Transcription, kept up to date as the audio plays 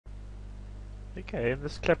Okay, in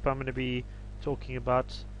this clip I'm going to be talking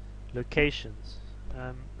about locations.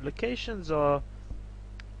 Locations are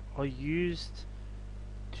used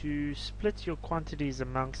to split your quantities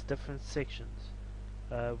amongst different sections,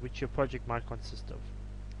 which your project might consist of.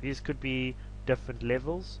 These could be different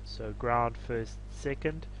levels, so ground, first,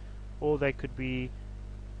 second, or they could be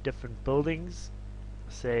different buildings,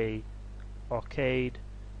 say arcade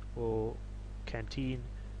or canteen.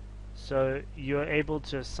 So you're able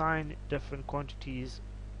to assign different quantities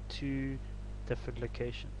to different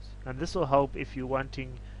locations, and this will help if you're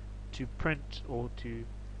wanting to print or to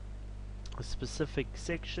a specific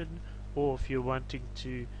section, or if you're wanting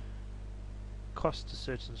to cost a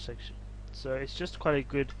certain section. So it's just quite a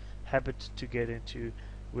good habit to get into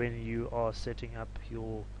when you are setting up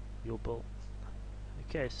your build.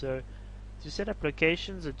 Okay, so to set up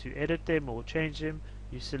locations and to edit them or change them,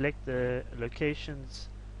 you select the locations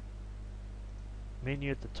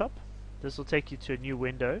menu at the top. This will take you to a new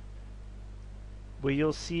window where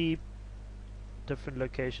you'll see different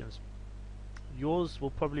locations. Yours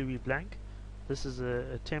will probably be blank. This is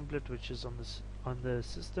a template which is on the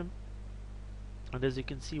system, and as you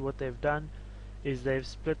can see, what they've done is they've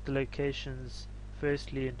split the locations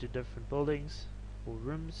firstly into different buildings or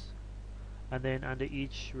rooms, and then under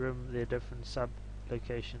each room there are different sub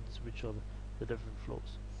locations which are the different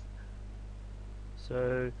floors.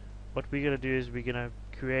 So what we're going to do is we're going to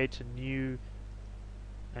create a new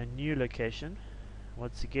location.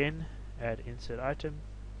 Once again, add insert item.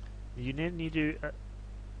 You then need to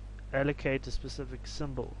allocate a specific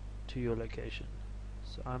symbol to your location.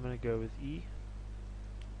 So I'm going to go with E,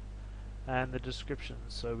 and the description,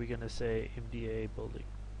 so we're going to say MDA building.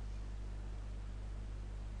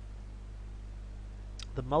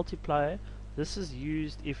 The multiplier, this is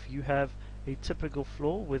used if you have a typical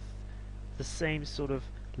floor with the same sort of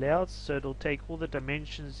layouts, so it'll take all the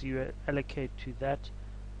dimensions you allocate to that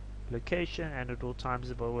location and it will times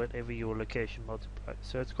it by whatever your location multiplies.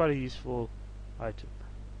 So it's quite a useful item.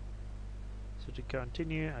 So to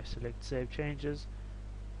continue, I select save changes,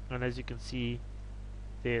 and as you can see,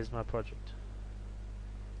 there's my project.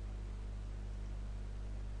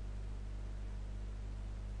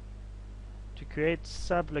 To create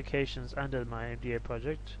sub locations under my MDA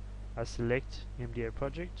project, I select MDA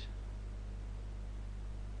project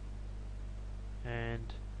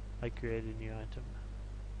and I create a new item.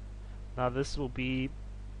 Now this will be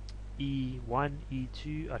E1,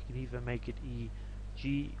 E2, I can even make it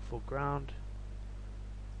EG for ground.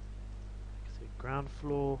 So ground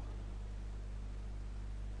floor,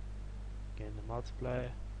 again the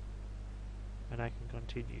multiplier, and I can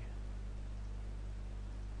continue.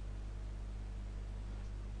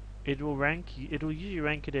 It will usually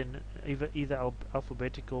rank it in either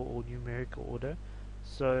alphabetical or numerical order,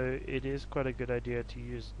 so it is quite a good idea to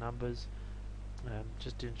use numbers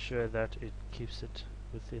just to ensure that it keeps it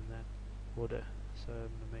within that order. So I'm going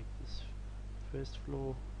to make this first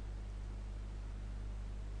floor.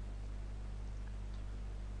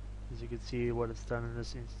 As you can see, what it's done in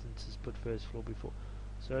this instance is put first floor before.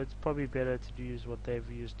 So it's probably better to use what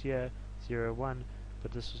they've used here, 0, 1,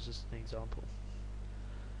 but this was just an example.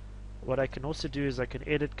 What I can also do is I can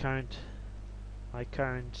edit my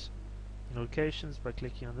current locations by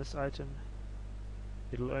clicking on this item.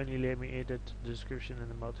 It'll only let me edit the description and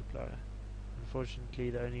the multiplier. Unfortunately,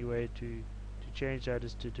 the only way to change that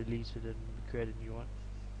is to delete it and create a new one.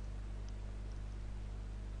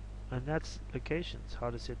 And that's locations, how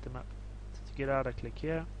to set them up. So to get out, I click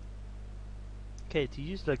here. Okay, to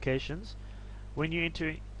use locations, when you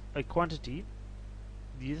enter a quantity,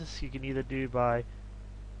 this you can either do by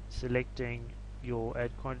selecting your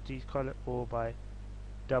add quantities column or by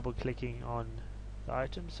double clicking on the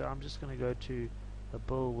item. So I'm just going to go to a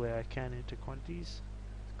bill where I can enter quantities,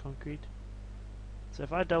 concrete. So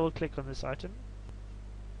if I double click on this item,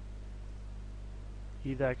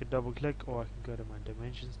 either I can double click or I can go to my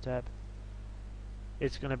dimensions tab.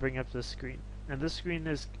 It's going to bring up this screen, and this screen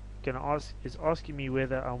is asking me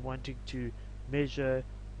whether I'm wanting to measure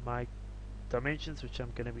my dimensions, which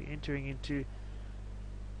I'm going to be entering into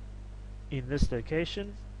in this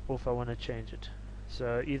location, or if I want to change it.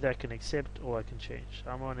 So either I can accept or I can change.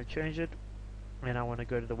 I want to change it, and I want to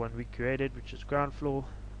go to the one we created, which is ground floor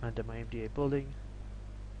under my MDA building,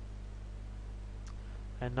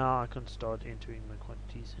 and now I can start entering my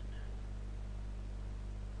quantities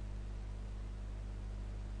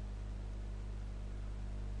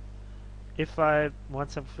in.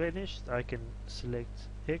 Once I'm finished, I can select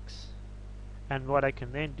X, and what I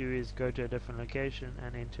can then do is go to a different location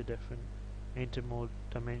and enter more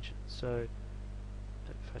dimensions. So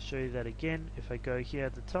if I show you that again, if I go here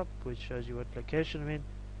at the top, which shows you what location I'm in,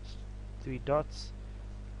 three dots,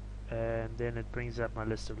 and then it brings up my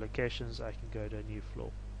list of locations. I can go to a new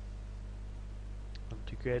floor.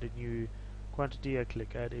 To create a new quantity, I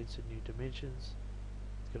click add insert new dimensions.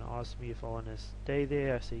 It's going to ask me if I want to stay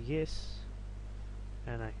there. I say yes,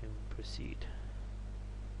 and I can proceed.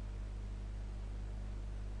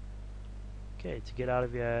 Okay, to get out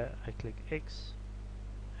of here, I click X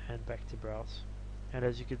and back to browse. And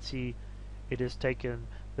as you can see, it has taken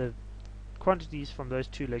the quantities from those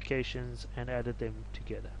two locations and added them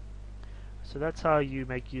together. So that's how you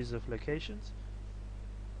make use of locations.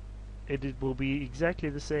 It will be exactly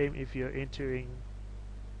the same if you're entering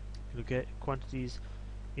quantities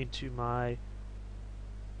into my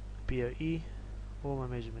BOE or my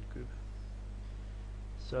measurement group.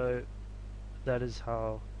 So that is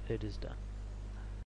how it is done.